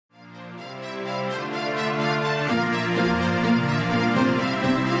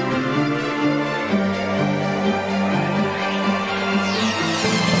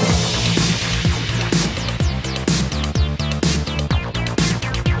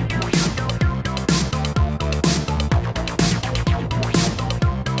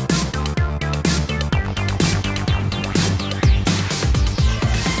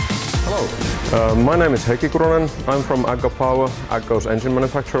My name is Heikki Kuronen. I'm from Aggo Power, Aggo's engine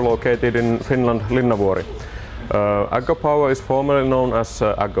manufacturer located in Finland, Linnavuori. Aggo Power is formerly known as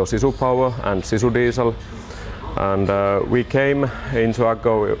Aggo Sisu Power and Sisu Diesel, and we came into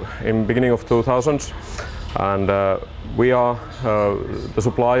Aggo in beginning of 2000s, and we are the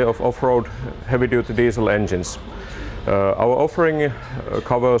supplier of off-road heavy-duty diesel engines. Our offering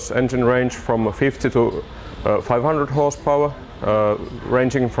covers engine range from 50 to 500 horsepower,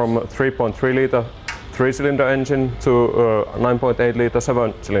 ranging from 3.3 litre 3-cylinder engine to 9.8 litre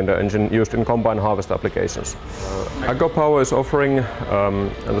 7-cylinder engine used in combine harvest applications. Aggo Power is offering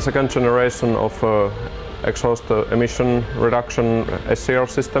the second generation of exhaust emission reduction SCR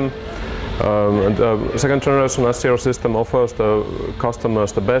system. The second generation SCR system offers the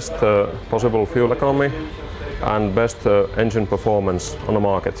customers the best possible fuel economy and best engine performance on the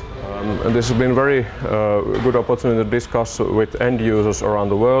market. And this has been a very good opportunity to discuss with end users around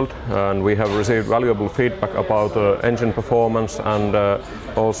the world, and we have received valuable feedback about engine performance and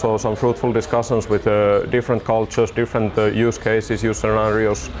also some fruitful discussions with different cultures, different use cases, use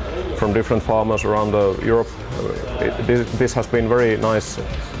scenarios from different farmers around Europe. This has been very nice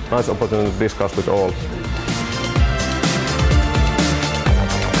opportunity to discuss with all.